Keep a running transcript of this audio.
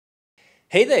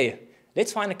Hey there!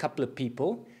 Let's find a couple of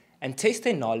people and test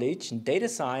their knowledge in data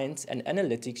science and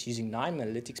analytics using KNIME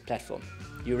Analytics platform.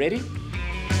 You ready?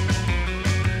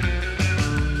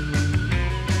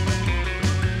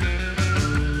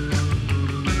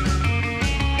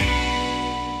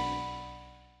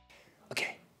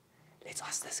 Okay, let's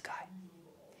ask this guy.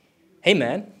 Hey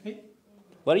man, Hey,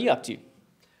 what are you up to?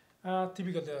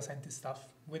 typical data scientist stuff,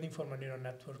 waiting for my neural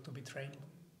network to be trained.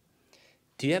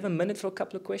 Do you have a minute for a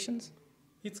couple of questions?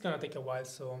 It's gonna take a while,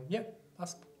 so yeah,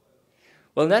 ask.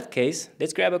 Well, in that case,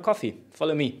 let's grab a coffee.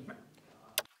 Follow me.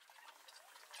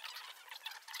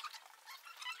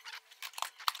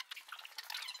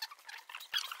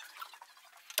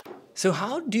 So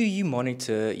how do you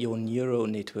monitor your neural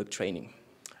network training?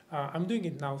 I'm doing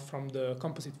it now from the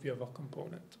composite view of a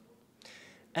component.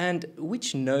 And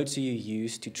which nodes do you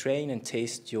use to train and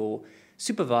test your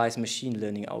supervised machine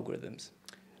learning algorithms?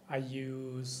 I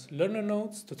use learner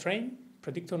nodes to train,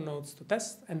 predictor nodes to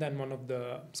test, and then one of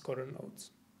the scorer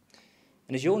nodes.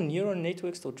 And is your neural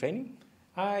network still training?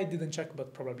 I didn't check,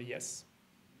 but probably yes.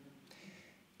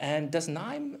 And does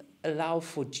KNIME allow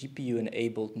for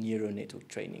GPU-enabled neural network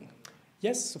training?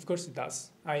 Yes, of course it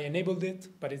does. I enabled it,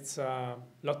 but it's a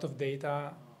lot of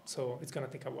data, so it's gonna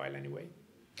take a while anyway.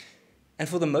 And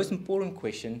for the most important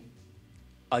question,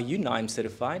 are you KNIME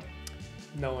certified?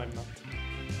 No, I'm not.